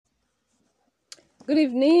Good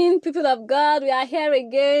evening, people of God. We are here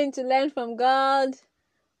again to learn from God.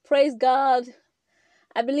 Praise God.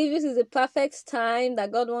 I believe this is the perfect time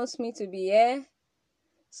that God wants me to be here.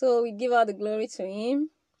 So we give all the glory to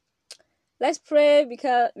Him. Let's pray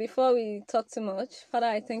before we talk too much. Father,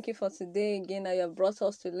 I thank you for today again that you have brought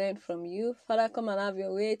us to learn from you. Father, come and have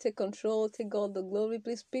your way. Take control. Take all the glory.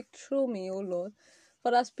 Please speak through me, O Lord.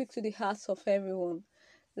 Father, speak to the hearts of everyone.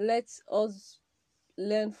 Let us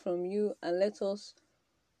learn from you and let us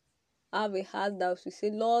have a heart that we say,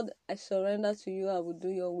 Lord, I surrender to you. I will do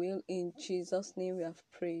your will. In Jesus' name we have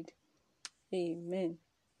prayed. Amen.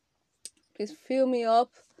 Please fill me up.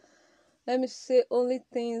 Let me say only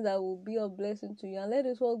things that will be a blessing to you. And let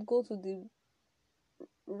this world go to the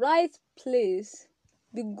right place,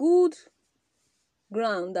 the good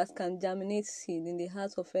ground that can germinate seed in the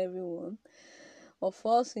heart of everyone of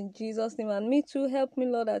us in Jesus' name. And me too, help me,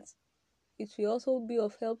 Lord, that it will also be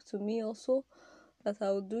of help to me also, that I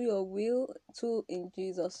will do your will too in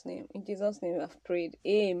Jesus' name. In Jesus' name we have prayed.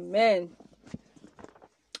 Amen.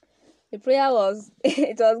 The prayer was,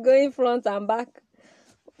 it was going front and back,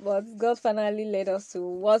 but God finally led us to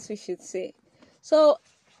what we should say. So,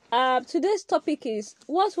 today's topic is,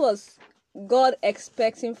 what was God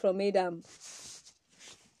expecting from Adam?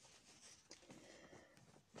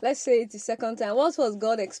 Let's say it the second time. What was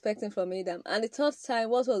God expecting from Adam? And the third time,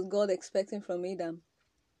 what was God expecting from Adam?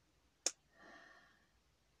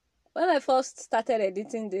 When I first started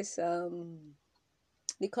editing this,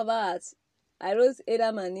 the cover art, I wrote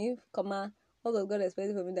Adam and Eve, what was God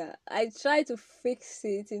expecting from Adam? I tried to fix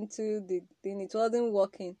it into the thing. It wasn't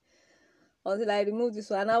working until I removed this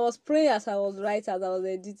one. And I was praying as I was writing, as I was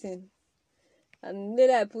editing. And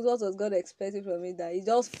later I put what was God expecting from me, that it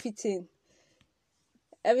just fit in.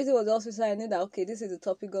 Everything was just fitting. I knew that, okay, this is the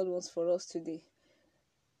topic God wants for us today.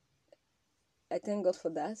 I thank God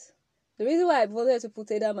for that. The reason why I wanted to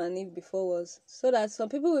put Adam and Eve before was so that some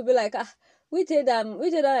people will be like, which Adam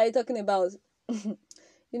are you talking about? You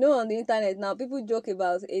know, on the internet now, people joke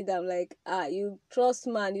about Adam, like, you trust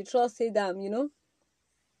man, you trust Adam, you know?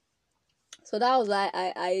 So that was why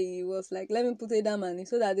I was like, let me put Adam and Eve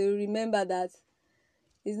so that they will remember that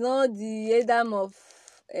it's not the Adam of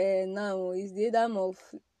now, it's the Adam of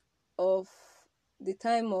the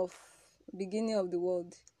time of beginning of the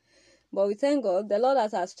world. But we thank God, the Lord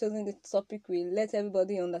that has chosen the topic will let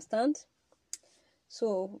everybody understand.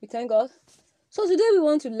 So we thank God. So today we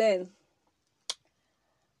want to learn,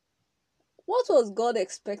 what was God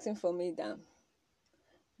expecting from Adam?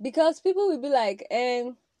 Because people will be like,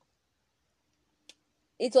 it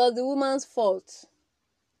was the woman's fault.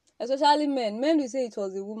 Especially men. Men will say it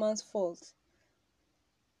was the woman's fault.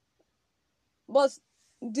 But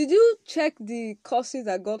did you check the curses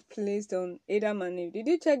that God placed on Adam and Eve? Did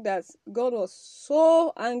you check that God was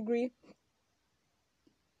so angry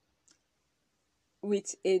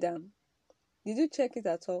with Adam? Did you check it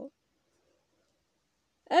at all?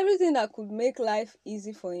 Everything that could make life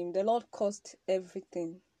easy for him, the Lord caused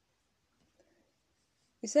everything.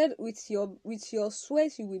 He said, with your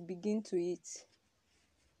sweat you will begin to eat.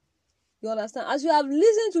 You understand? As you have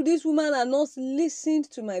listened to this woman and not listened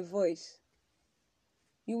to my voice,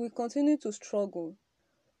 you will continue to struggle.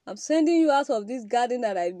 I'm sending you out of this garden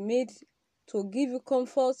that I made to give you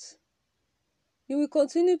comfort. You will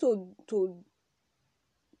continue to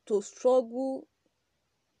struggle.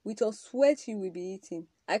 With your sweat you will be eating.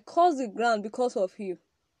 I curse the ground because of you.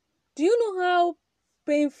 Do you know how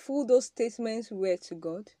painful those statements were to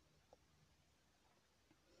God?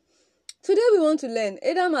 Today we want to learn.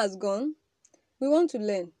 Adam has gone. We want to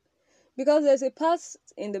learn. Because there's a part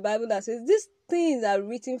in the Bible that says, these things are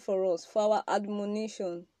written for us, for our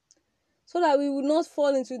admonition, so that we will not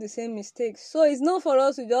fall into the same mistakes. So it's not for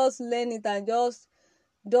us to just learn it and just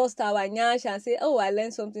dust our nyash and say, oh, I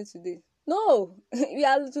learned something today. No, we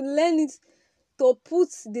have to learn it to put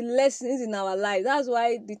the lessons in our life. That's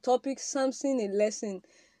why the topic, Samson, a lesson.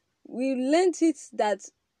 We learned it that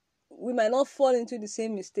we might not fall into the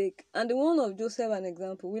same mistake. And the one of Joseph, an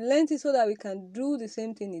example. We learned it so that we can do the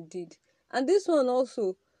same thing he did. And this one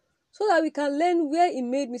also, so that we can learn where he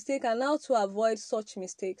made mistake and how to avoid such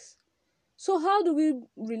mistakes. So how do we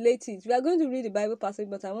relate it? We are going to read the Bible passage,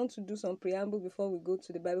 but I want to do some preamble before we go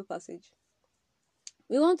to the Bible passage.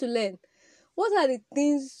 We want to learn, what are the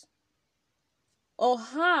things, or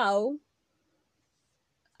how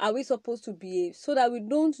are we supposed to behave so that we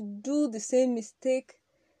don't do the same mistake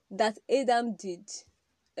that Adam did,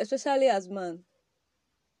 especially as man.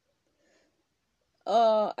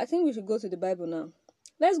 I think we should go to the Bible now.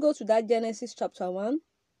 Let's go to that Genesis chapter 1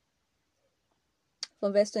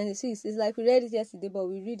 from verse 26. It's like we read it yesterday, but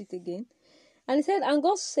we read it again. And he said, and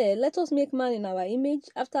God said, let us make man in our image,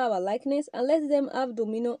 after our likeness, and let them have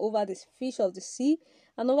dominion over the fish of the sea,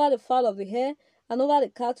 and over the fowl of the air, and over the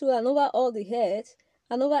cattle, and over all the earth,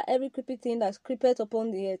 and over every creeping thing that creepeth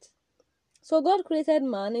upon the earth. So God created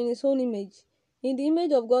man in his own image. In the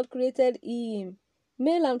image of God created he him.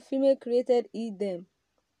 Male and female created he them.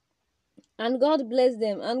 And God blessed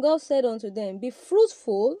them, and God said unto them, be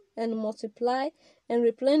fruitful, and multiply, and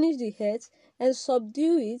replenish the earth, and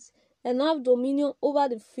subdue it, and have dominion over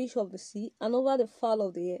the fish of the sea, and over the fowl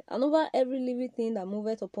of the air, and over every living thing that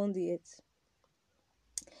moveth upon the earth.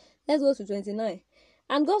 Let's go to 29.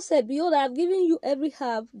 And God said, behold, I have given you every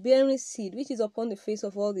herb bearing seed, which is upon the face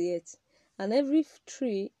of all the earth, and every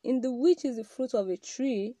tree, in the which is the fruit of a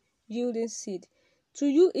tree, yielding seed. To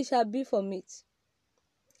you it shall be for meat.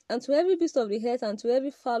 And to every beast of the earth, and to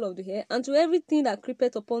every fowl of the air, and to everything that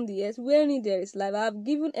creepeth upon the earth, wherein there is life, I have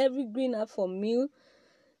given every green herb for meat,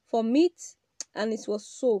 and it was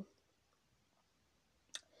so.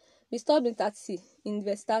 We stopped in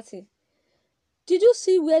verse 30. Did you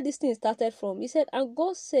see where this thing started from? He said, and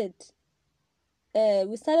God said,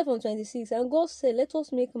 we started from 26, and God said, let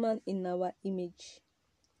us make man in our image.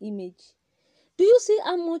 Do you see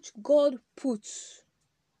how much God puts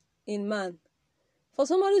in man? For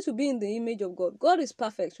somebody to be in the image of God, God is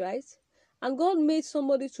perfect, right? And God made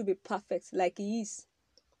somebody to be perfect like he is.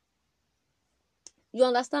 You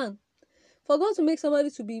understand? For God to make somebody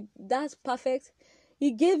to be that perfect,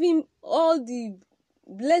 he gave him all the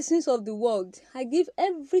blessings of the world. I give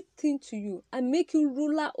everything to you. I make you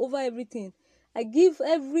ruler over everything. I give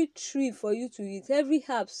every tree for you to eat. Every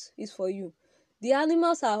herb is for you. The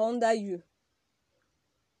animals are under you.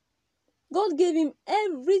 God gave him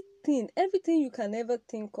everything you can ever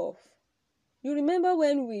think of. You remember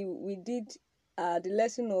when we did the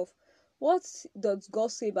lesson of what does God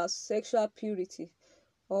say about sexual purity?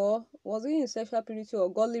 Or was it in sexual purity or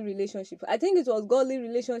godly relationship? I think it was godly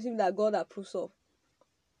relationship that God approves of.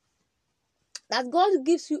 That God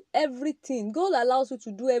gives you everything. God allows you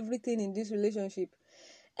to do everything in this relationship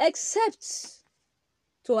except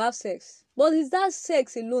to have sex. But it's that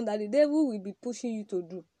sex alone that the devil will be pushing you to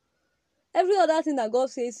do. Every other thing that God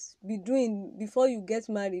says be doing before you get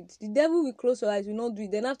married, the devil will close your eyes, will not do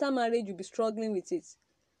it. Then after marriage, you'll be struggling with it.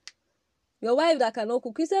 Your wife that cannot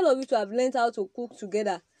cook, instead of you to have learned how to cook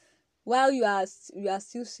together while you are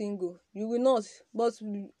still single, you will not. But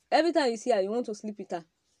every time you see her, you want to sleep with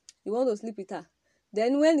her.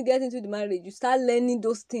 Then when you get into the marriage, you start learning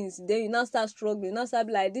those things. Then you now start struggling. Now start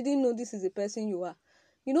like, I didn't know this is the person you are.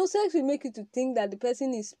 Sex will make you to think that the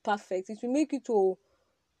person is perfect. It will make you to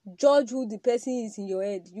judge who the person is in your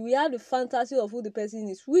head. You will have the fantasy of who the person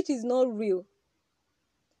is, which is not real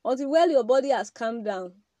until your body has calmed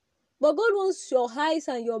down. But God wants your eyes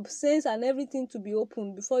and your sense and everything to be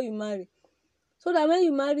open before you marry, so that when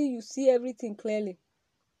you marry, you see everything clearly.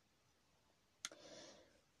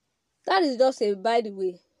 That is just a by the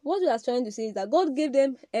way. What we are trying to say is that God gave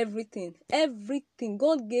them everything.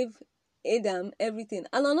 God gave Adam everything.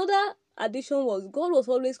 And another addition was God was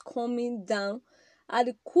always coming down at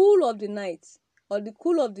the cool of the night or the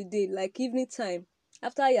cool of the day, like evening time,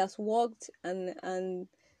 after he has worked and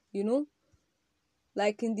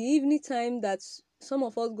like in the evening time that some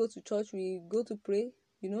of us go to church, we go to pray,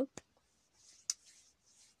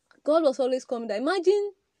 God was always coming down.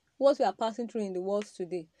 Imagine what we are passing through in the world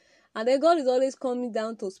today. And then God is always coming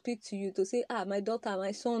down to speak to you, to say, my daughter,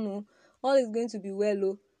 my son, all is going to be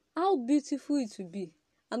well. How beautiful it will be.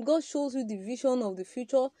 And God shows you the vision of the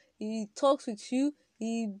future. He talks with you.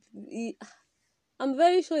 I'm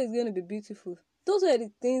very sure it's going to be beautiful. Those were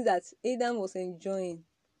the things that Adam was enjoying.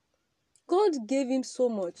 God gave him so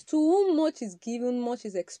much. To whom much is given, much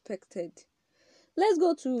is expected. Let's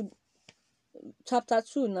go to chapter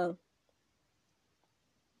 2 now.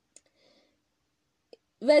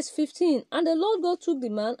 Verse 15. And the Lord God took the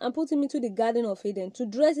man and put him into the garden of Eden to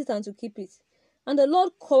dress it and to keep it. And the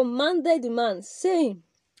Lord commanded the man, saying,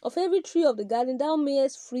 of every tree of the garden thou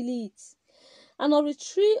mayest freely eat, and of the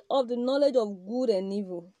tree of the knowledge of good and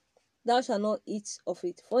evil thou shalt not eat of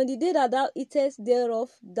it. For in the day that thou eatest thereof,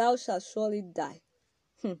 thou shalt surely die.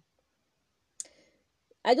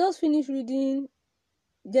 I just finished reading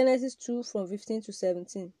Genesis 2 from 15 to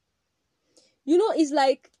 17. It's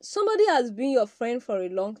like somebody has been your friend for a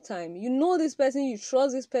long time. You know this person, you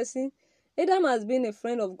trust this person. Adam has been a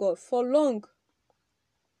friend of God for long.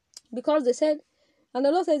 Because they said, and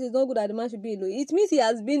the Lord says it's not good that the man should be alone. It means he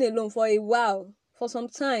has been alone for a while, for some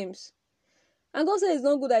times. And God says it's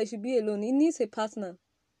not good that he should be alone. He needs a partner.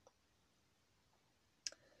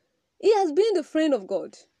 He has been the friend of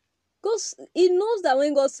God. He knows that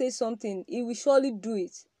when God says something, he will surely do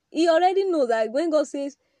it. he already knows that when God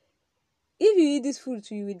says, if you eat this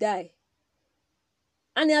fruit, you will die.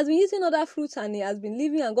 And he has been eating other fruits and he has been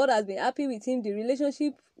living, and God has been happy with him. The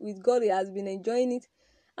relationship with God, he has been enjoying it.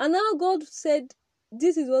 And now God said,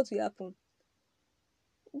 this is what will happen.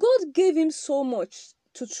 God gave him so much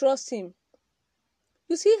to trust him.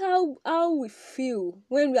 You see how we feel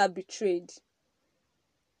when we are betrayed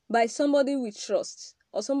by somebody we trust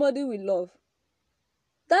or somebody we love.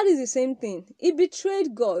 That is the same thing. He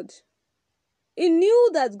betrayed God. He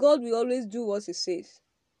knew that God will always do what he says.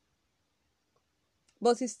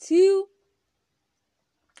 But he still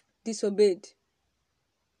disobeyed.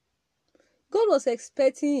 God was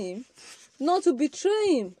expecting him not to betray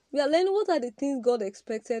him. We are learning what are the things God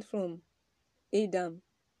expected from Adam.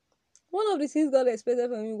 One of the things God expected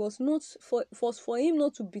from him was for him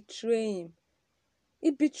not to betray him.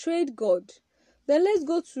 He betrayed God. Then let's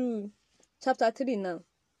go to chapter 3 now.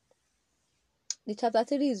 The chapter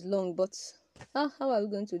 3 is long, but how are we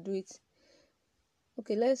going to do it?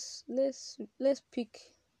 Okay, let's pick.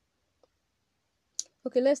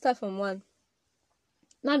 Okay, let's start from 1.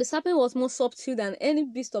 Now the serpent was more subtle than any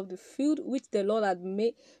beast of the field which the Lord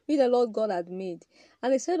God had made.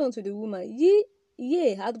 And he said unto the woman,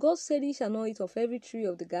 Yea, hath God said, Ye shall not eat of every tree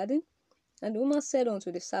of the garden? And the woman said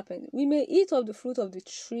unto the serpent, We may eat of the fruit of the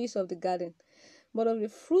trees of the garden, but of the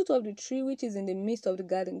fruit of the tree which is in the midst of the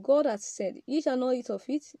garden, God hath said, Ye shall not eat of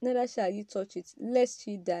it, neither shall ye touch it, lest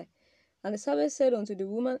ye die. And the serpent said unto the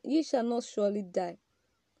woman, Ye shall not surely die.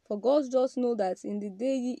 For God doth know that in the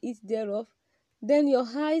day ye eat thereof, then your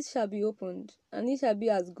eyes shall be opened, and ye shall be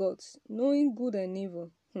as gods, knowing good and evil.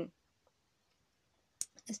 I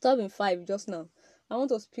stopped in 5 just now. I want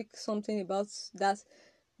to speak something about that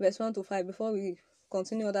verse 1 to 5 before we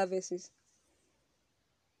continue other verses.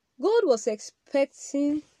 God was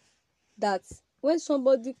expecting that when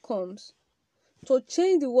somebody comes to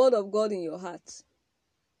change the word of God in your heart,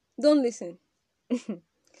 don't listen.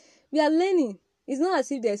 We are learning. It's not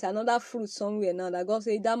as if there's another fruit somewhere now that God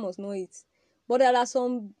says that must not eat. But there are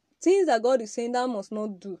some things that God is saying that must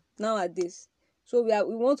not do nowadays. So we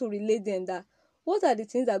want to relate them that what are the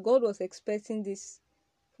things that God was expecting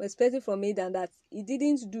from Adam that he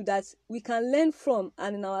didn't do, that we can learn from,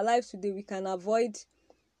 and in our lives today we can avoid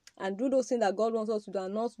and do those things that God wants us to do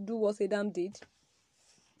and not do what Adam did.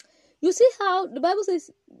 You see how the Bible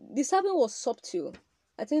says the serpent was subtle.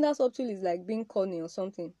 I think that subtle is like being cunning or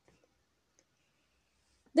something.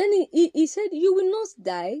 Then he said, You will not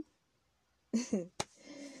die.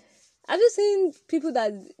 Have you seen people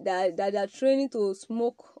that are training to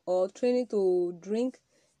smoke or training to drink?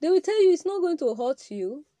 They will tell you it's not going to hurt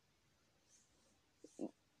you.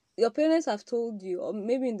 Your parents have told you, or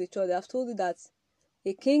maybe in the church they have told you that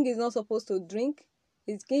a king is not supposed to drink.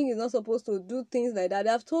 His king is not supposed to do things like that.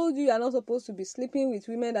 They have told you are not supposed to be sleeping with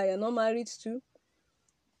women that you're not married to.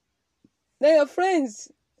 Then your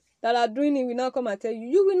friends that are doing it will now come and tell you,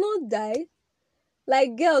 you will not die.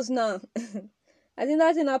 Like girls now. I think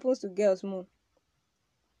that thing happens to girls more.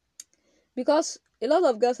 Because a lot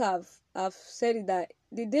of girls have said it that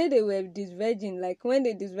the day they were disvirgin, like when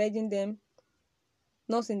they disvirgin them,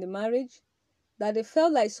 not in the marriage, that they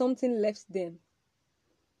felt like something left them.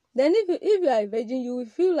 Then if you are a virgin, you will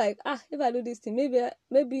feel like, if I do this thing,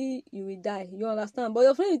 maybe you will die. You understand? But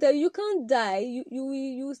your friend will tell you can't die.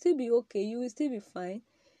 You will still be okay. You will still be fine.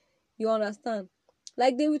 You understand?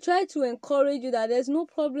 Like they will try to encourage you that there's no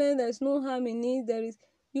problem, there's no harm in it.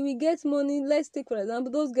 You will get money. Let's take for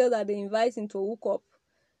example those girls that they invite into a hookup,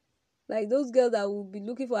 like those girls that will be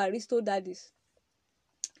looking for aristo daddies.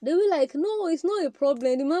 They will like, no, it's not a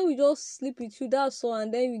problem. The man will just sleep with you, that's all,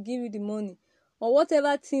 and then we give you the money. Or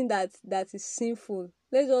whatever thing that is sinful.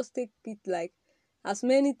 Let's just take it like as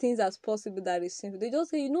many things as possible that is sinful. They just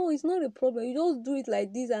say, no, it's not a problem. You just do it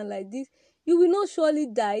like this and like this. You will not surely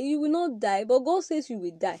die. You will not die. But God says you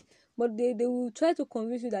will die. But they will try to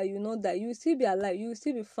convince you that you will not die. You will still be alive. You will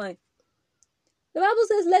still be fine. The Bible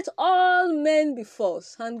says, let all men be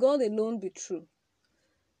false and God alone be true.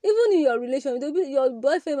 Even in your relationship, your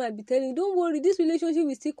boyfriend might be telling you, don't worry, this relationship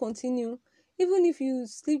will still continue. Even if you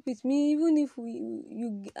sleep with me, even if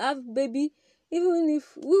you have baby, even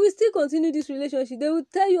if we will still continue this relationship, they will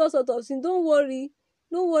tell you all sorts of things. Don't worry,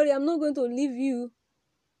 I'm not going to leave you.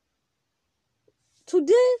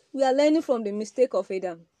 Today, we are learning from the mistake of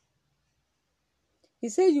Adam. He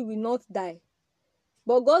says you will not die,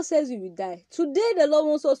 but God says you will die. Today, the Lord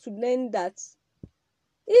wants us to learn that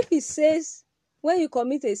if He says when you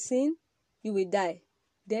commit a sin, you will die,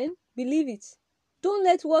 then believe it. Don't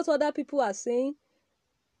let what other people are saying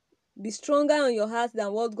be stronger on your heart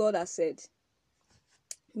than what God has said.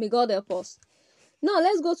 May God help us. Now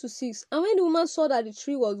let's go to 6. And when the woman saw that the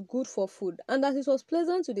tree was good for food, and that it was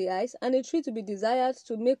pleasant to the eyes, and a tree to be desired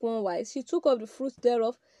to make one wise, she took of the fruit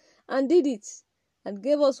thereof, and did it, and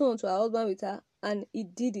gave also unto her husband with her, and he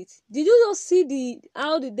did it. Did you just see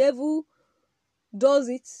how the devil does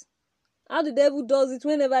it? How the devil does it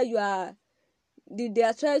whenever they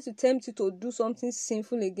are trying to tempt you to do something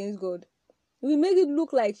sinful against God. It will make it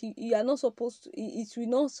look like you are not supposed to, it will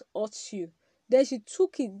not hurt you. Then she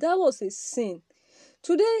took it. That was a sin.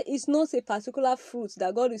 Today is not a particular fruit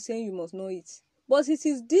that God is saying you must not eat, but it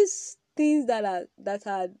is these things that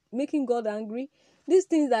are making God angry, these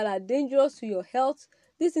things that are dangerous to your health,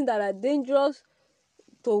 these things that are dangerous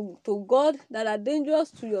to God, that are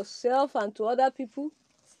dangerous to yourself and to other people.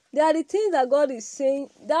 They are the things that God is saying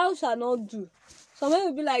thou shalt not do. Some people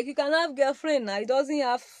will be like, you can have girlfriend now, it doesn't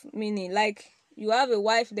have meaning. Like you have a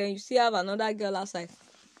wife, then you still have another girl outside.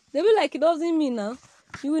 They'll be like, it doesn't mean now.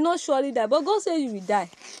 You will not surely die, but God says you will die.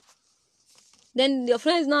 Then your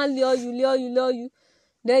friends now lure you.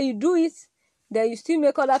 Then you do it. Then you still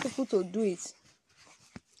make other people to do it.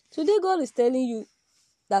 Today God is telling you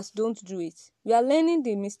that don't do it. We are learning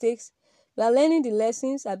the mistakes. We are learning the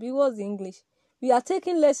lessons. Abi, what's the English? We are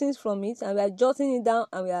taking lessons from it and we are jotting it down,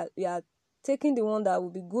 and we are taking the one that will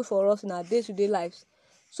be good for us in our day-to-day lives.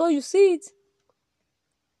 So you see it,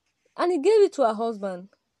 and he gave it to her husband.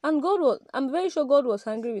 And I'm very sure God was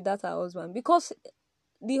angry with that her husband, because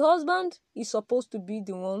the husband is supposed to be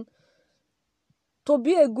the one to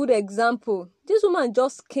be a good example. This woman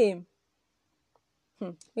just came.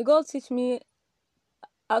 May God teach me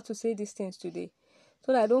how to say these things today,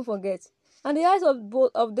 so that I don't forget. And the eyes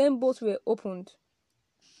of them both were opened,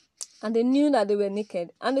 and they knew that they were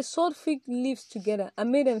naked. And they sewed fig leaves together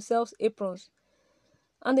and made themselves aprons.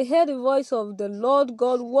 And they heard the voice of the Lord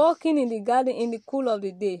God walking in the garden in the cool of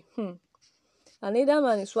the day. And Adam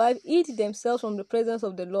and his wife hid themselves from the presence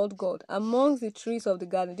of the Lord God amongst the trees of the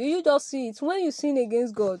garden. Do you just see it? When you sin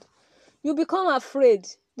against God, you become afraid.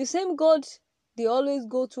 The same God they always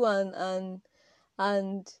go to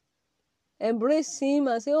and embrace him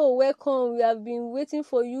and say, oh, welcome, we have been waiting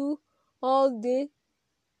for you all day.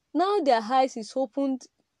 Now their eyes is opened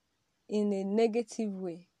in a negative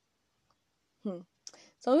way.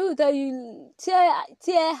 Some people tell you,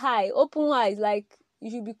 tear high, open eyes, like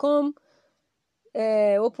you should become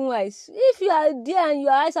open eyes. If you are there and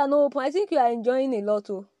your eyes are not open, I think you are enjoying a lot.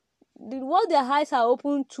 What their eyes are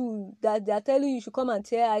open to, that they are telling you should come and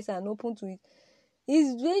tear eyes and open to it,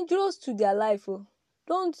 is dangerous to their life.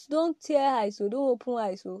 Don't tear eyes, don't open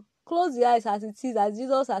eyes. Close the eyes as it is, as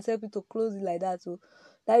Jesus has helped you to close it like that.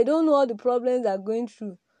 That you don't know all the problems they are going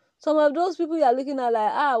through. Some of those people you are looking at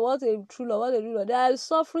like, what a true Lord, what a true Lord. They are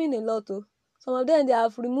suffering a lot. Some of them, they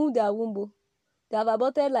have removed their womb. They have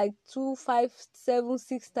aborted like 2, 5, 7,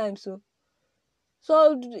 6 times.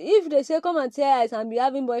 So if they say come and tear eyes and be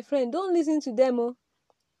having boyfriend, don't listen to them.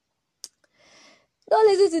 Don't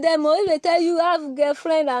listen to them. If they tell you have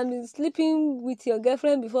girlfriend and be sleeping with your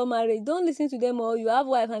girlfriend before marriage, don't listen to them. Or you have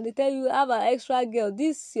wife and they tell you have an extra girl.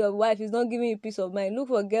 This your wife is not giving you peace of mind. Look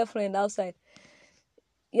for a girlfriend outside.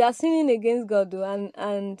 You are sinning against God,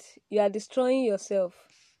 and you are destroying yourself.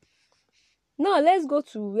 Now let's go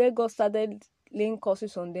to where God started laying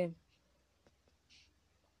curses on them.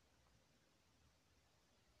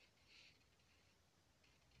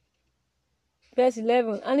 Verse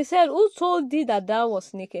 11. And he said, who told thee that thou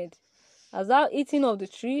wast naked? Hast thou eaten of the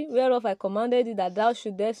tree whereof I commanded thee that thou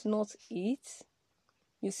shouldest not eat?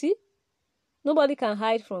 You see, nobody can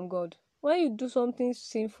hide from God. When you do something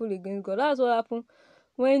sinful against God, that's what happens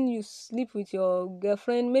when you sleep with your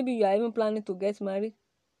girlfriend. Maybe you are even planning to get married.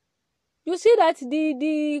 You see that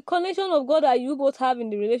the connection of God that you both have in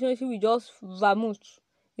the relationship will just vanish.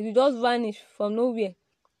 It will just vanish from nowhere.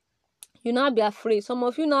 You now be afraid. Some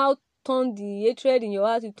of you now turn the hatred in your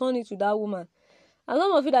heart, you turn it to that woman. And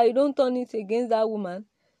some of you that you don't turn it against that woman,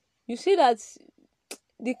 you see that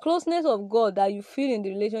the closeness of God that you feel in the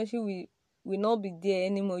relationship will not be there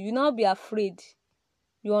anymore. You now be afraid.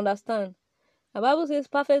 You understand? The Bible says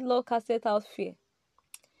perfect love casteth out fear.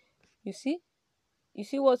 You see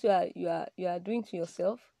what you are doing to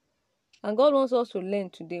yourself. And God wants us to learn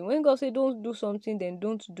today. When God says don't do something, then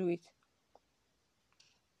don't do it.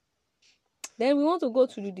 Then we want to go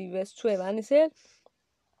to the verse 12. And he said,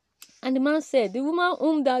 and the man said, the woman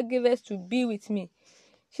whom thou gavest to be with me,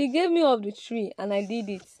 she gave me of the tree, and I did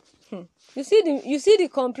it. You see the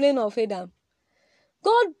complaint of Adam.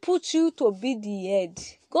 God put you to be the head.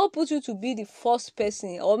 God put you to be the first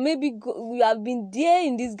person. Or maybe you have been there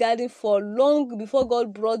in this garden for long before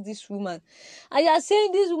God brought this woman. And you are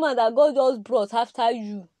saying this woman that God just brought after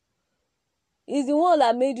you is the one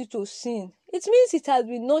that made you to sin. It means it has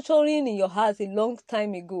been nurturing in your heart a long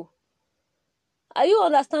time ago. Are you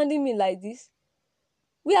understanding me like this?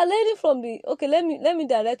 We are learning from the... Okay, let me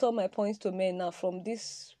direct all my points to men now from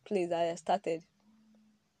this place that I started.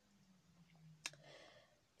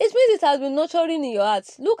 It means it has been nurturing in your heart.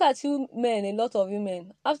 Look at you men, a lot of you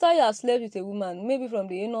men. After you have slept with a woman, maybe from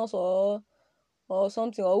the in-laws or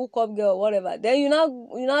something, or hookup girl or whatever, then you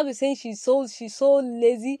now be saying she's so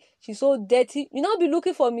lazy, she's so dirty. You now be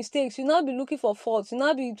looking for mistakes, you now be looking for faults, you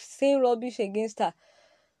now be saying rubbish against her,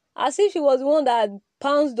 as if she was the one that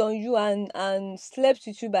pounced on you and slept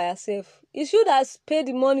with you by herself. It's you that paid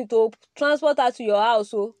the money to transport her to your house.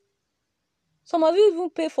 So some of you even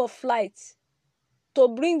pay for flights to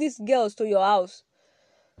bring these girls to your house.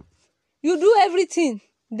 You do everything.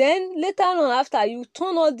 Then later on, after, you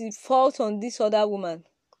turn all the fault on this other woman.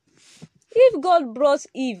 If God brought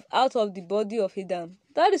Eve out of the body of Adam,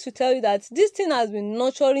 that is to tell you that this thing has been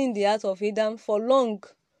nurturing the heart of Adam for long.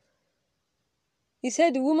 He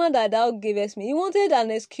said, the woman that thou gavest me. He wanted an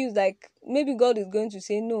excuse, like maybe God is going to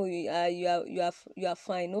say, no, you are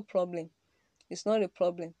fine, no problem. It's not a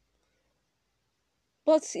problem.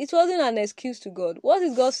 But it wasn't an excuse to God. What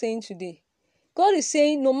is God saying today? God is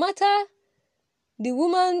saying, no matter the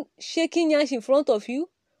woman shaking yash in front of you,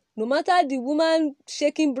 no matter the woman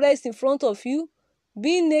shaking breast in front of you,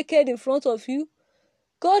 being naked in front of you,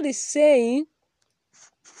 God is saying,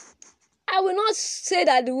 I will not say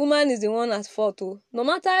that the woman is the one at fault. Oh. No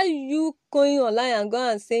matter you going online and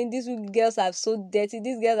going and saying these girls are so dirty,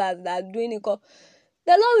 these girls are doing it, the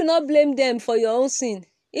Lord will not blame them for your own sin.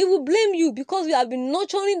 He will blame you because you have been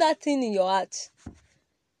nurturing that thing in your heart.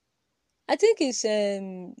 I think it's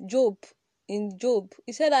Job. In Job,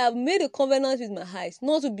 he said, I have made a covenant with my eyes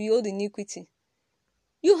not to behold iniquity.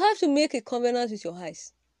 You have to make a covenant with your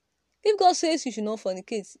eyes. If God says you should not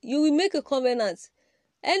fornicate, you will make a covenant.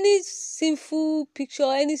 Any sinful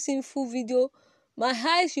picture, any sinful video, my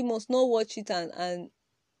eyes, you must not watch it, and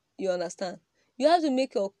you understand. You have to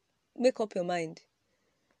make up your mind.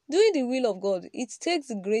 Doing the will of God, it takes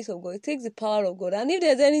the grace of God, it takes the power of God. And if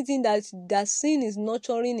there's anything that sin is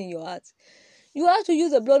nurturing in your heart, you have to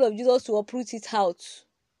use the blood of Jesus to uproot it out.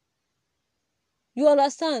 You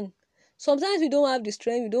understand? Sometimes we don't have the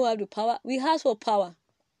strength, we don't have the power. We ask for power.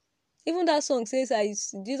 Even that song says,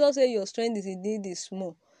 Jesus said, your strength is indeed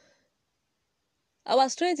small. Our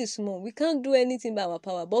strength is small. We can't do anything by our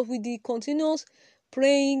power. But with the continuous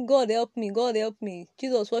praying, God help me, God help me,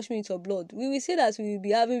 Jesus wash me with your blood, we will see that we will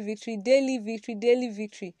be having victory, daily victory, daily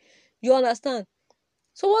victory. You understand?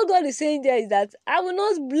 So what God is saying there is that I will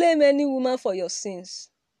not blame any woman for your sins.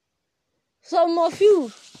 Some of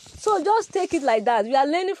you, so just take it like that. We are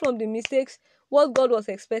learning from the mistakes, what God was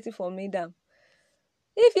expecting from Adam.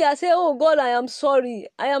 If you are saying, oh God, I am sorry,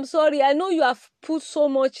 I know you have put so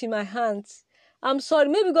much in my hands, I'm sorry,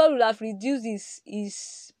 maybe God would have reduced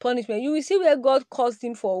his punishment. You will see where God caused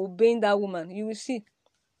him for obeying that woman. You will see.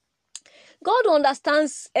 God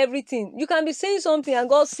understands everything. You can be saying something and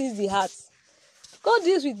God sees the heart. God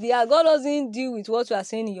deals with the heart. God doesn't deal with what you are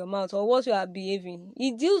saying in your mouth or what you are behaving.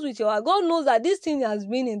 He deals with your heart. God knows that this thing has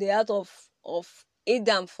been in the heart of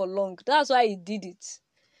Adam for long. That's why he did it.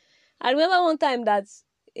 I remember one time that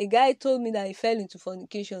a guy told me that he fell into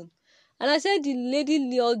fornication. And I said, the lady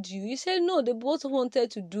lured you. He said, no, they both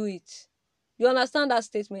wanted to do it. You understand that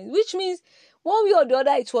statement? Which means one way or the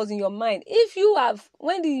other, it was in your mind. If you have,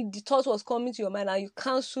 when the thought was coming to your mind and you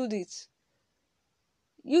cancelled it,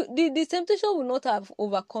 the temptation will not have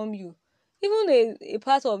overcome you. Even a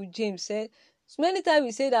part of James said, so many times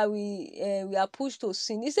we say that we are pushed to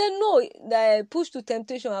sin. He said no, that pushed to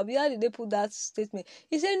temptation. How did they put that statement?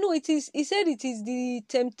 He said no, it is. He said it is the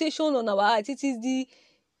temptation on our heart. It is the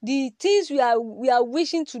things we are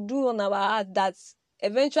wishing to do on our heart that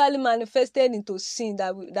eventually manifested into sin.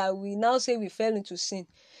 That we now say we fell into sin.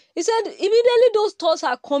 He said immediately those thoughts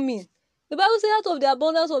are coming. The Bible says out of the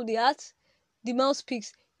abundance of the heart, the mouth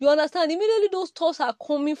speaks. You understand? Immediately those thoughts are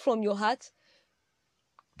coming from your heart.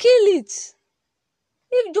 Kill it.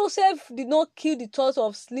 If Joseph did not kill the thought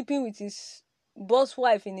of sleeping with his boss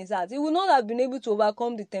wife in his heart, he would not have been able to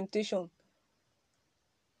overcome the temptation.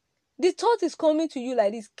 The thought is coming to you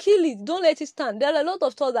like this. Kill it. Don't let it stand. There are a lot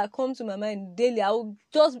of thoughts that come to my mind daily. I will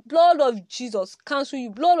just, blood of Jesus, cancel you.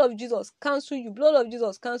 Blood of Jesus, cancel you. Blood of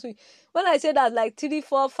Jesus, cancel you. When I say that like 3,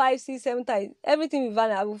 4, 5, 6, 7 times, everything will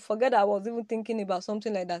vanish. I will forget I was even thinking about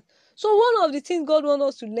something like that. So one of the things God wants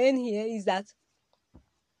us to learn here is that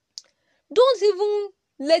don't even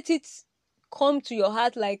let it come to your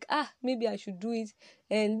heart like, maybe I should do it.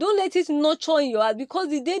 And don't let it nurture in your heart, because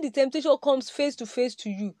the day the temptation comes face to face to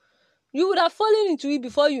you, you would have fallen into it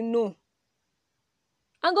before you know.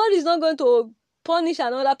 And God is not going to punish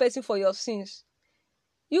another person for your sins.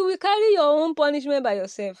 You will carry your own punishment by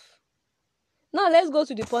yourself. Now let's go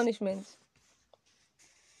to the punishment.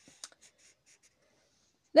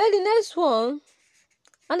 Then the next one,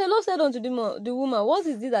 and the Lord said unto the woman, what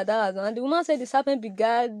is it that thou hast done? And the woman said, the serpent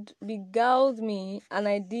beguiled me, and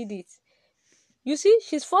I did it. You see,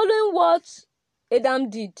 she's following what Adam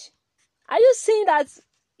did. Are you seeing that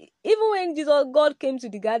even when God came to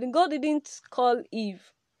the garden, God didn't call Eve?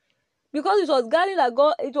 Because it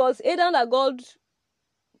was Adam that God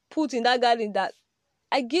put in that garden, that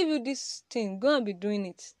I give you this thing, go and be doing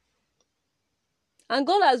it. And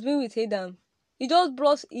God has been with Adam. He just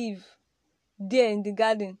brought Eve there in the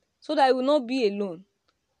garden so that he will not be alone.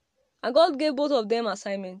 And God gave both of them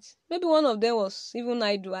assignments. Maybe one of them was even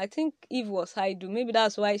idle. I think Eve was idle. Maybe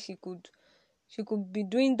that's why she could be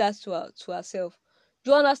doing that to herself.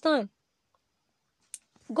 Do you understand?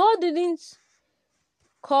 God didn't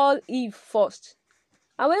call Eve first.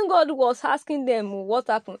 And when God was asking them what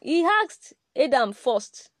happened, he asked Adam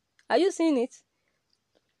first. Are you seeing it?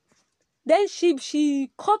 Then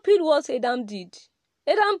she copied what Adam did.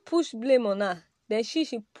 Adam pushed blame on her. Then she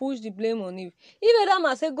pushed the blame on Eve. If Adam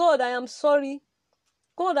had said, God, I am sorry.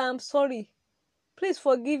 God, I am sorry. Please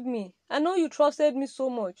forgive me. I know you trusted me so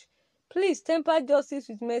much. Please temper justice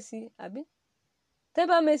with mercy. Abi?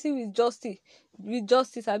 Temper mercy with justice.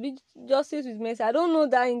 Abi? Justice with mercy. I don't know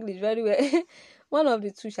that English very well. One of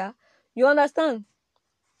the two, sha. You understand?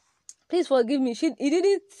 Please forgive me. He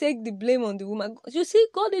didn't take the blame on the woman. You see,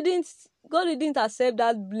 God didn't accept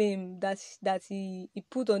that blame that he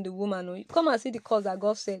put on the woman. No. Come and see the cause that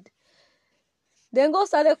God said. Then God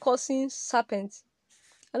started cursing serpents.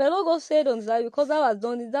 And the Lord God said unto that, because thou hast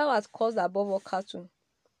done this, thou hast caused above all cattle.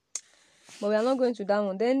 But we are not going to that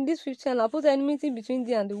one. Then this 15, I put enmity between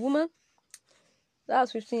thee and the woman.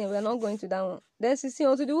 That's 15, we are not going to that one. Then 16,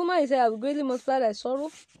 unto the woman he said, I will greatly multiply thy sorrow.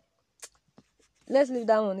 Let's leave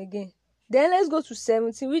that one again. Then let's go to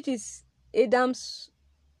 17, which is Adam's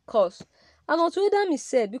curse. And unto Adam he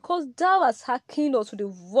said, because thou hast hearkened unto the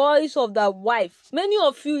voice of thy wife. Many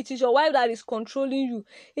of you, it is your wife that is controlling you.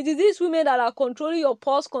 It is these women that are controlling your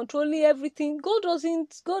pulse, controlling everything. God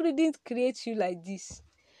didn't create you like this.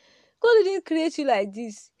 God didn't create you like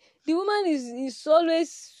this. The woman is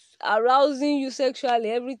always arousing you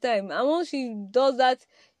sexually every time. And once she does that,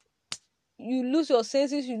 you lose your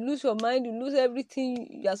senses, you lose your mind, you lose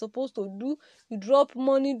everything you are supposed to do. You drop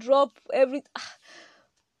money, drop everything.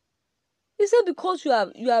 He said, because you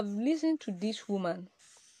have listened to this woman,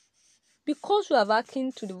 because you have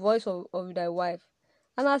hearkened to the voice of thy wife,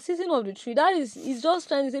 and are eating of the tree. That is, he's just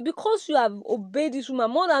trying to say, because you have obeyed this woman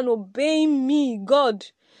more than obeying me, God.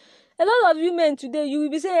 A lot of you men today, you will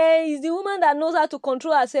be saying, hey, it's the woman that knows how to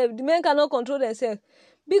control herself. The men cannot control themselves.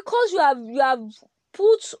 Because you have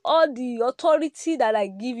put all the authority that I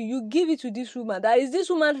give you, you give it to this woman. That is this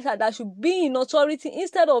woman that should be in authority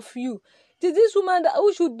instead of you. It is this woman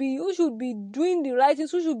who should be doing the right things,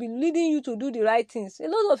 who should be leading you to do the right things. A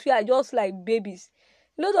lot of you are just like babies.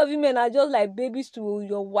 A lot of women are just like babies to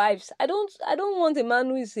your wives. I don't want a man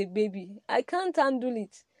who is a baby. I can't handle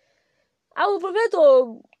it. I would prefer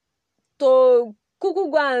to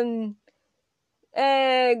cuckoo go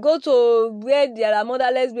and go to where there are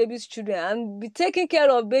motherless babies, children, and be taking care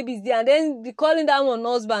of babies there, and then be calling that one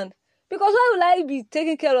husband. Because why will I be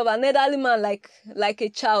taking care of an elderly man like a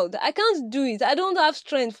child? I can't do it. I don't have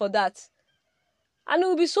strength for that. And it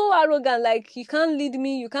will be so arrogant, like you can't lead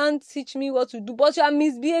me, you can't teach me what to do, but you are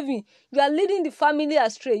misbehaving. You are leading the family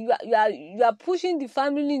astray. You are pushing the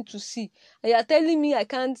family into sea, and you are telling me I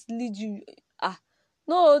can't lead you.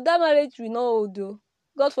 No, that marriage will not hold though.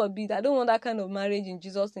 God forbid. I don't want that kind of marriage in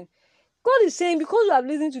Jesus' name. God is saying, because you have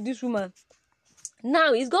listened to this woman,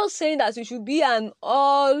 now is God saying that you should be an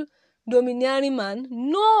all-domineering man?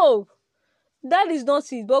 No, that is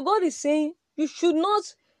not it. But God is saying you should not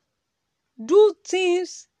do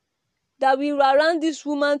things that will around this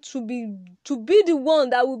woman to be the one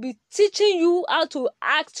that will be teaching you how to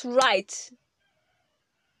act right.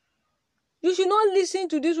 You should not listen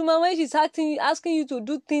to this woman when she's asking you to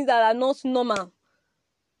do things that are not normal.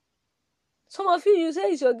 Some of you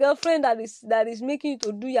say it's your girlfriend that is making you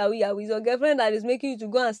to do yahoo yahoo. It's your girlfriend that is making you to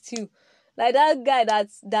go and steal. Like that guy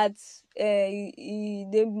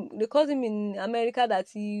they called him in America that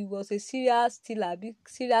he was a serial stealer, big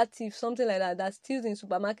serial thief, something like that steals in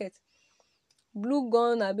supermarket. Blue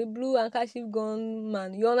handkerchief gun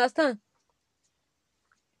man. You understand?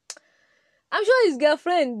 I'm sure his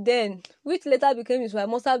girlfriend then, which later became his wife,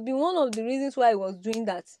 must have been one of the reasons why he was doing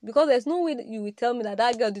that. Because there's no way that you will tell me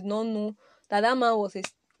that girl did not know that man was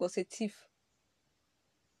a thief.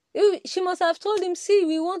 She must have told him, see,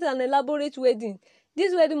 we want an elaborate wedding.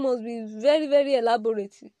 This wedding must be very, very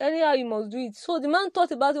elaborate. Anyhow, you must do it. So the man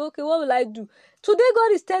thought about it. Okay, what will I do? Today,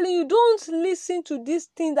 God is telling you, don't listen to these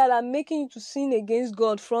things that are making you to sin against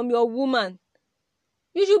God from your woman.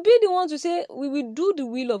 You should be the one to say, we will do the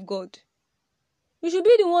will of God. You should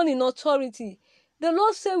be the one in authority. The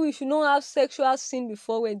Lord said we should not have sexual sin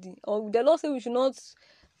before wedding. Or the Lord said we should not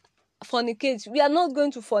fornicate. We are not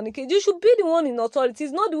going to fornicate. You should be the one in authority.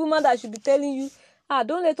 It's not the woman that should be telling you,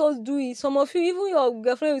 don't let us do it. Some of you, even your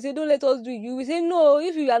girlfriend will say, don't let us do it. You will say, no,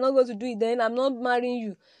 if you are not going to do it, then I'm not marrying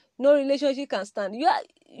you. No relationship can stand.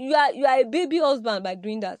 You are a baby husband by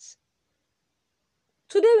doing that.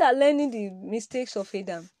 Today we are learning the mistakes of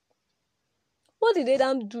Adam. What did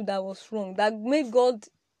Adam do that was wrong, that made God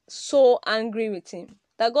so angry with him?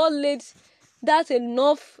 That God laid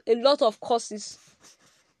a lot of curses.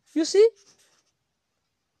 You see?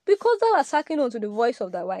 Because thou art hearkened unto the voice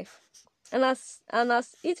of thy wife, and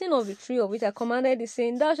as eating of the tree of which I commanded thee,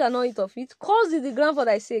 saying, thou shalt not eat of it, curse is the ground for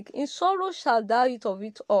thy sake. In sorrow shalt thou eat of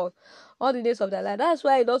it all the days of thy life. That's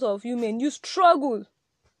why a lot of you men, you struggle.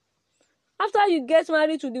 After you get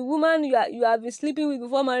married to the woman you have been sleeping with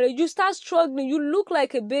before marriage, you start struggling. You look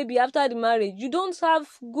like a baby after the marriage. You don't have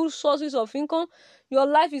good sources of income. Your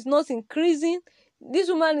life is not increasing. This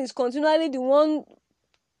woman is continually the one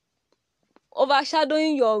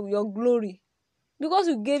overshadowing your glory. Because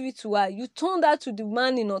you gave it to her. You turned her to the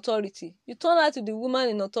man in authority. You turned her to the woman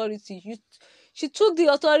in authority. She took the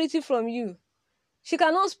authority from you. She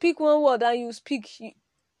cannot speak one word and you speak.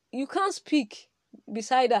 You can't speak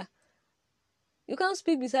beside her. You can't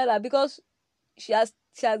speak beside her because you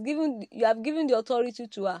have given the authority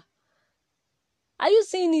to her. Are you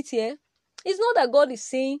seeing it here? It's not that God is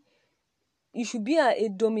saying you should be a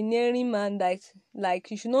domineering man, that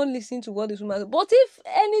like you should not listen to what this woman says. But if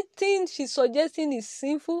anything she's suggesting is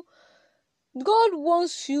sinful, God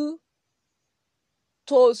wants you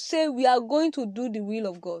to say, we are going to do the will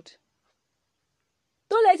of God.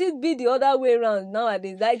 Don't let it be the other way around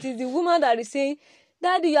nowadays. That it is the woman that is saying,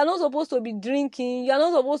 Daddy, you are not supposed to be drinking, you are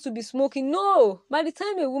not supposed to be smoking. No. By the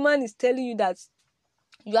time a woman is telling you that,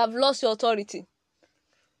 you have lost your authority.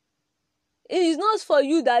 It is not for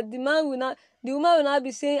you that the woman will not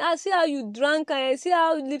be saying, see how you drank, and see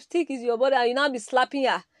how lipstick is your body, and you now be slapping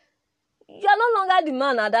her. You are no longer the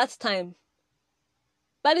man at that time.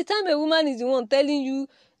 By the time a woman is the one telling you,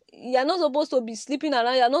 you are not supposed to be sleeping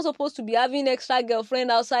around, you are not supposed to be having extra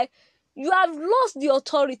girlfriend outside, you have lost the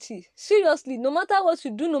authority. Seriously, no matter what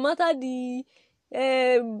you do, no matter the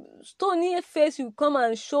stony face you come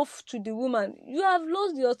and shove to the woman, you have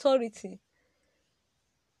lost the authority.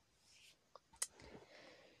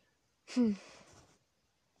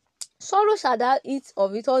 Sorrow shall thou eat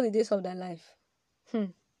of it all the days of thy life.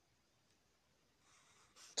 Thorns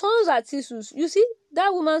are thistles. You see,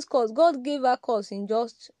 that woman's cause, God gave her cause in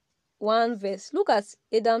just one verse. Look at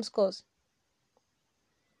Adam's cause.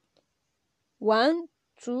 1,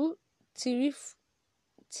 2, 3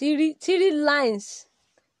 lines.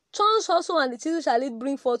 Thorns also and the thistles shall it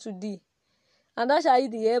bring forth to thee, and thou shalt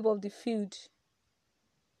eat the herb of the field.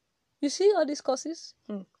 You see all these causes?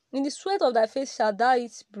 In the sweat of thy face shalt thou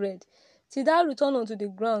eat bread, till thou return unto the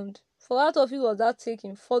ground. For out of it was thou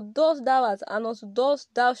taken. For dust thou art, and unto dust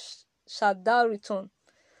shalt thou return.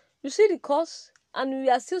 You see the cause? And we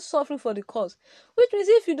are still suffering for the cause. Which means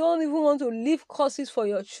if you don't even want to leave causes for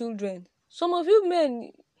your children, some of you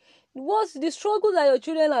men, what's the struggle that your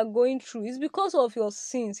children are going through is because of your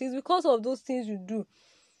sins. It's because of those things you do.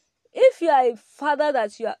 If you are a father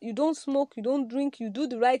that you don't smoke, you don't drink, you do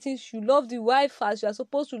the right things, you love the wife as you are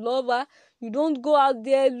supposed to love her, you don't go out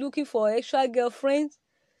there looking for extra girlfriends,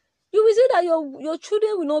 you will see that your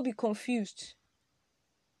children will not be confused.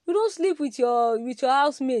 You don't sleep with your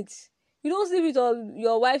housemates. You don't sleep with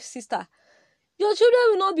your wife's sister. Your children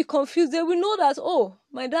will not be confused. They will know that, oh,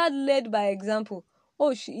 my dad led by example.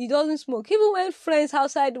 Oh, he doesn't smoke. Even when friends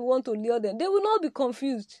outside want to lure them, they will not be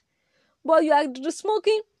confused. But you are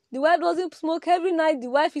smoking. The wife doesn't smoke. Every night the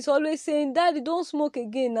wife is always saying, Daddy, don't smoke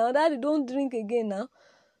again now. Daddy, don't drink again now.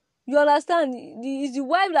 You understand? It's the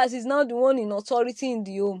wife that is now the one in authority in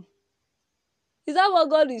the home. Is that what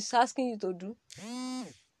God is asking you to do?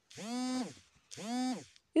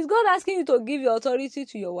 Is God asking you to give your authority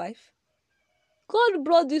to your wife? God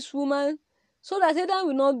brought this woman so that Adam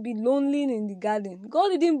will not be lonely in the garden. God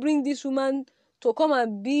didn't bring this woman to come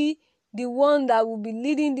and be the one that will be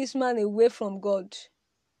leading this man away from God.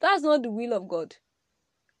 That's not the will of God.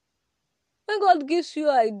 When God gives you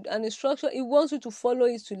an instruction, He wants you to follow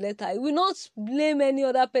it to letter. He will not blame any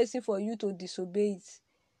other person for you to disobey it.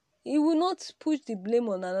 He will not push the blame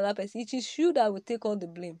on another person. It is you that will take all the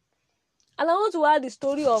blame. And I want to add the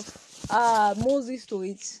story of Moses to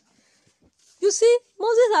it. You see,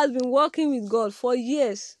 Moses has been working with God for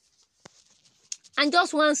years. And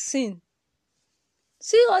just one sin.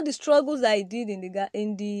 See all the struggles that he did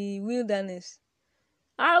in the wilderness.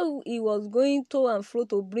 How he was going to and fro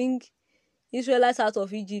to bring Israelites out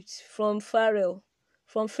of Egypt from Pharaoh.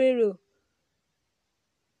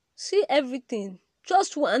 See everything.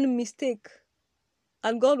 Just one mistake.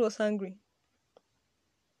 And God was angry.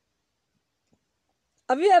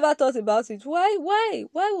 Have you ever thought about it? Why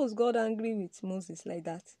was God angry with Moses like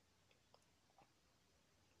that?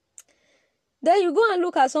 Then you go and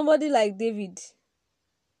look at somebody like David.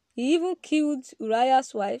 He even killed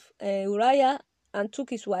Uriah's wife, Uriah, and took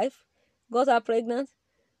his wife, got her pregnant,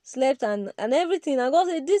 slept and everything. And God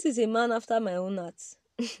said, this is a man after my own heart.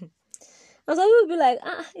 And some people will be like,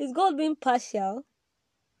 is God being partial?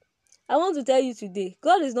 I want to tell you today,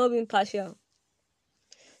 God is not being partial.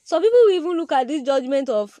 Some people will even look at this judgment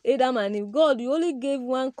of Adam and Eve. God, you only gave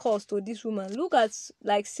one curse to this woman. Look at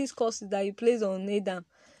like 6 curses that you placed on Adam.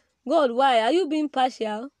 God, why? Are you being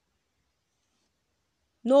partial?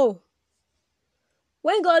 No.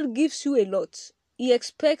 When God gives you a lot, He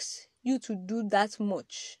expects you to do that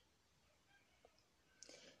much.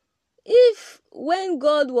 If when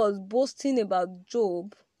God was boasting about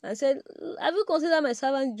Job and said, have you considered my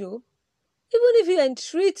servant Job? Even if you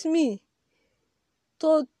entreat me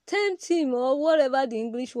to tempt him or whatever the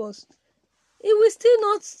English was, he will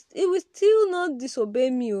still not disobey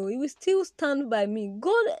me. He will still stand by me.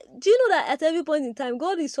 God, do you know that at every point in time,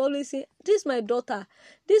 God is always saying, this is my daughter,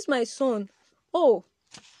 this is my son. Oh,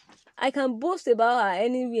 I can boast about her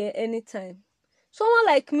anywhere, anytime. Someone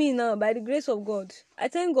like me now, by the grace of God, I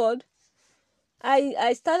thank God.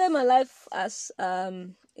 I started my life as a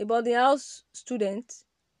boarding house student,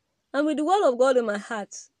 and with the word of God in my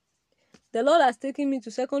heart, the Lord has taken me to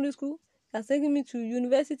secondary school, has taken me to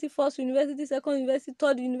university, first university, second university,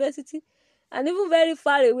 third university, and even very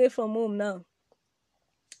far away from home now.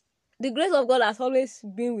 The grace of God has always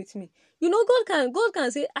been with me. You know, God can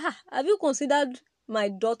say, have you considered my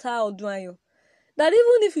daughter Odunayo? That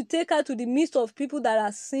even if you take her to the midst of people that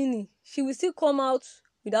are sinning, she will still come out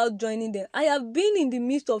without joining them. I have been in the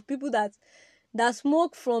midst of people that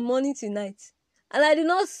smoke from morning to night, and I did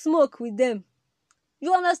not smoke with them.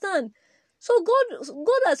 You understand? So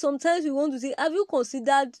God at sometimes we want to say, have you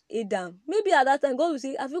considered Adam? Maybe at that time God will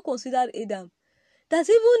say, have you considered Adam? That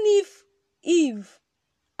even if Eve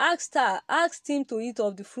asked him to eat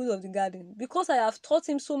of the fruit of the garden, because I have taught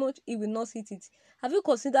him so much, he will not eat it. Have you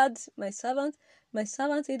considered my servant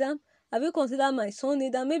Adam? Have you considered my son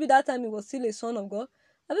Adam? Maybe that time he was still a son of God.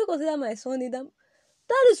 Have you considered my son Adam?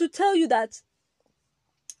 That is to tell you that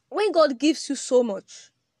when God gives you so much,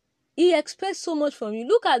 He expects so much from you.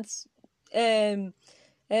 Look at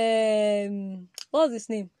what's his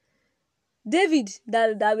name? David,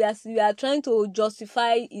 that we are trying to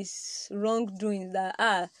justify his wrongdoings,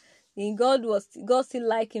 that God still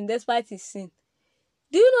like him despite his sin.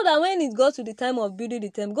 Do you know that when it got to the time of building the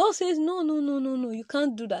temple, God says, no, you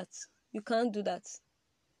can't do that. You can't do that.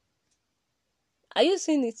 Are you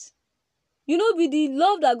seeing it? You know, with the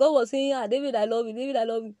love that God was saying, David, I love you, David, I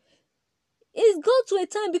love you. It's got to a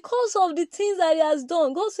time because of the things that he has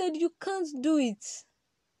done. God said, you can't do it.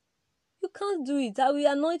 You can't do it. I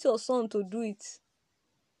will anoint your son to do it.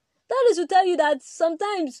 That is to tell you that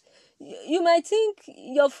sometimes you might think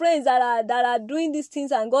your friends that are doing these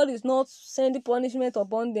things and God is not sending punishment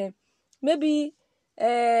upon them. Maybe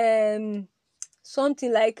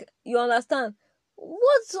something like, you understand.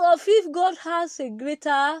 What if God has a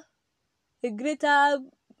greater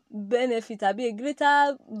benefit, a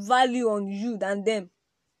greater value on you than them?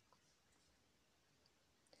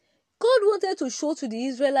 God wanted to show to the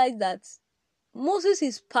Israelites that Moses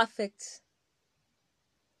is perfect.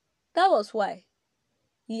 That was why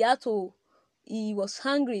he was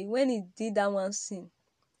hungry when he did that one sin.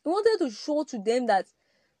 He wanted to show to them that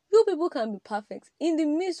you people can be perfect in the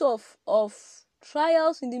midst of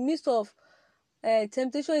trials, in the midst of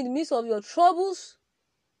temptation, in the midst of your troubles.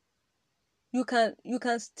 You can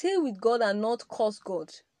stay with God and not curse God.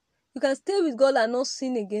 You can stay with God and not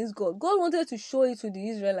sin against God. God wanted to show it to the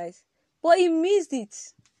Israelites, but he missed it.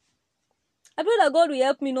 I pray that God will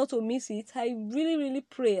help me not to miss it. I really, really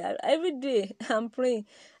pray. Every day I'm praying.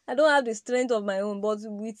 I don't have the strength of my own, but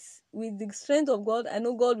with the strength of God, I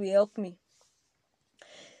know God will help me.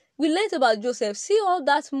 We learned about Joseph. See all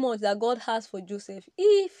that much that God has for Joseph.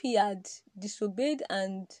 If he had disobeyed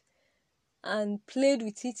and played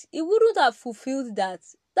with it, he wouldn't have fulfilled that.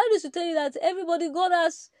 That is to tell you that everybody, God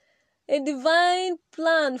has a divine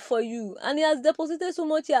plan for you, and he has deposited so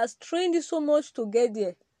much, he has trained you so much to get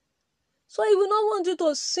there. So he will not want you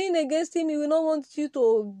to sin against him. He will not want you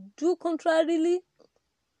to do contrarily.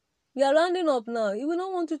 We are rounding up now. He will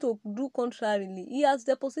not want you to do contrarily. He has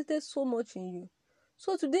deposited so much in you.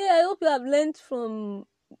 So today, I hope you have learned from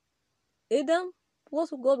Adam what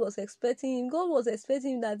God was expecting him. God was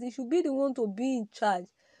expecting him that he should be the one to be in charge.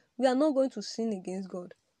 We are not going to sin against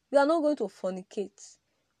God. We are not going to fornicate.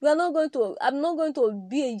 I'm not going to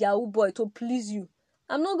be a Yahoo boy to please you.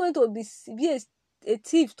 I'm not going to be a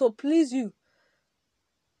thief to please you.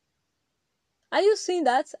 Are you seeing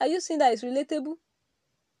that? Are you seeing that it's relatable?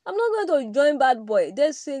 I'm not going to join bad boy.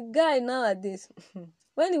 There's a guy nowadays,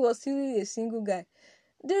 when he was still a single guy,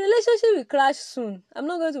 the relationship will crash soon. I'm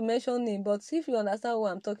not going to mention name, but if you understand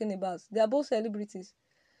what I'm talking about, they are both celebrities.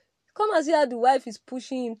 Come and see how the wife is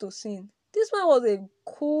pushing him to sin. This man was a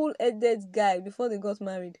cool-headed guy before they got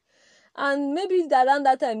married. And maybe around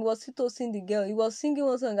that time, he was still toasting the girl. He was singing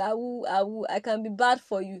one song, I can be bad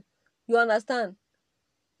for you. You understand?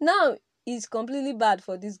 Now, he's completely bad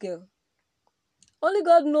for this girl. Only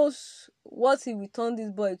God knows what he will turn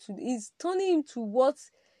this boy to. He's turning him to what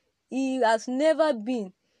he has never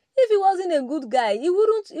been. If he wasn't a good guy,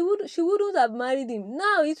 she wouldn't have married him.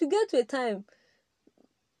 Now it will get to a time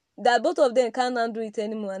that both of them can't handle it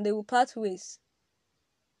anymore and they will part ways.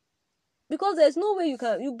 Because there's no way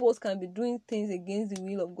you both can be doing things against the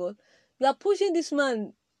will of God. You are pushing this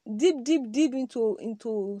man deep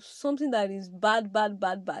into something that is bad.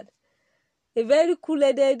 A very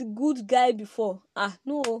cool-headed, good guy before.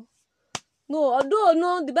 No. Although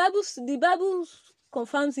no, the Bible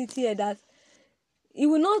confirms it here that he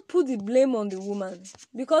will not put the blame on the woman,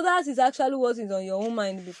 because that is actually what is on your own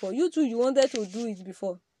mind before. You too, you wanted to do it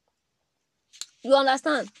before. You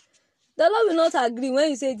understand? The Lord will not agree when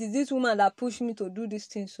you say it is this woman that pushed me to do this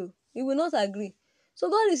thing. So he will not agree. So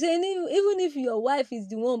God is saying, even if your wife is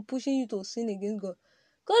the one pushing you to sin against God,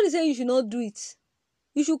 God is saying you should not do it.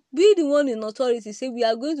 You should be the one in authority. Say, we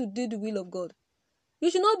are going to do the will of God.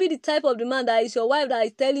 You should not be the type of the man that is your wife that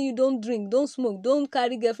is telling you don't drink, don't smoke, don't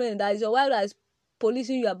carry girlfriend. That is your wife that is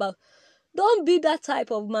policing you about. Don't be that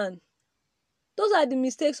type of man. Those are the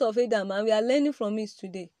mistakes of Adam, and we are learning from it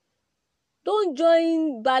today. Don't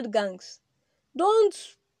join bad gangs. Don't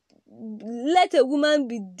let a woman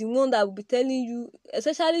be the one that will be telling you,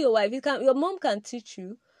 especially your wife. Your mom can teach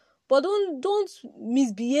you, but don't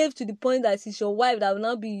misbehave to the point that it's your wife that will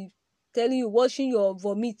now be telling you, washing your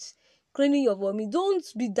vomit, cleaning your vomit. Don't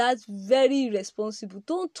be that very irresponsible.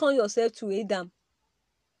 Don't turn yourself to Adam.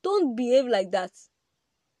 Don't behave like that.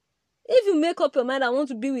 If you make up your mind, I want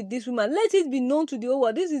to be with this woman, let it be known to the whole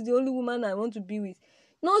world, this is the only woman I want to be with.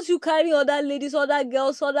 Not you carry other ladies, other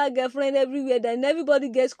girls, other girlfriend everywhere, then everybody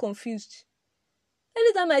gets confused.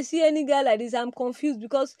 Anytime I see any guy like this, I'm confused,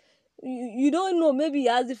 because you don't know, maybe he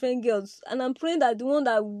has different girls. And I'm praying that the one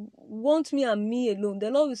that wants me and me alone,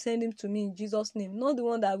 the Lord will send him to me in Jesus' name. Not the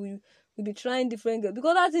one that will be trying different girls.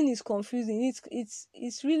 Because that thing is confusing.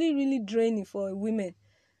 It's really draining for women.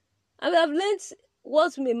 And I've learned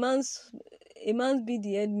what a man's be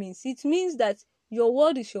the head means. It means that your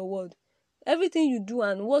word is your word. Everything you do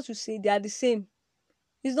and what you say, they are the same.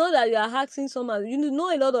 It's not that you are asking someone. You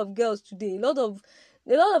know, a lot of girls today, a lot of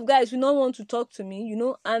guys will not want to talk to me,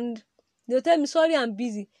 and they'll tell me, sorry, I'm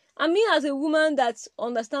busy. And me as a woman that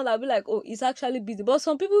understands, I'll be like, oh, he's actually busy. But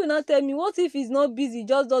some people will not tell me, what if he's not busy, he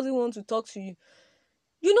just doesn't want to talk to you?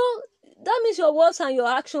 That means your words and your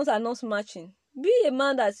actions are not matching. Be a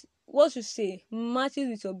man that what you say matches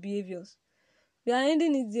with your behaviors. We are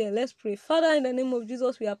ending it there. Let's pray. Father, in the name of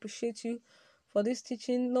Jesus, we appreciate you for this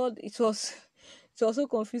teaching. Lord, it was so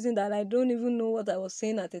confusing that I don't even know what I was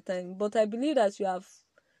saying at the time. But I believe that you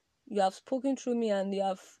have spoken through me, and you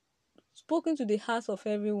have spoken to the hearts of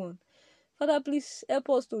everyone. Father, please help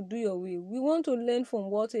us to do your will. We want to learn from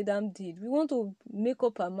what Adam did. We want to make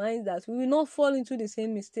up our minds that we will not fall into the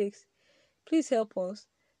same mistakes. Please help us.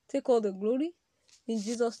 Take all the glory. In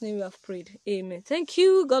Jesus' name we have prayed. Amen. Thank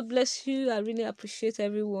you. God bless you. I really appreciate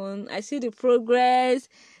everyone. I see the progress.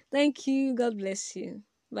 Thank you. God bless you.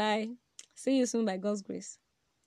 Bye. See you soon by God's grace.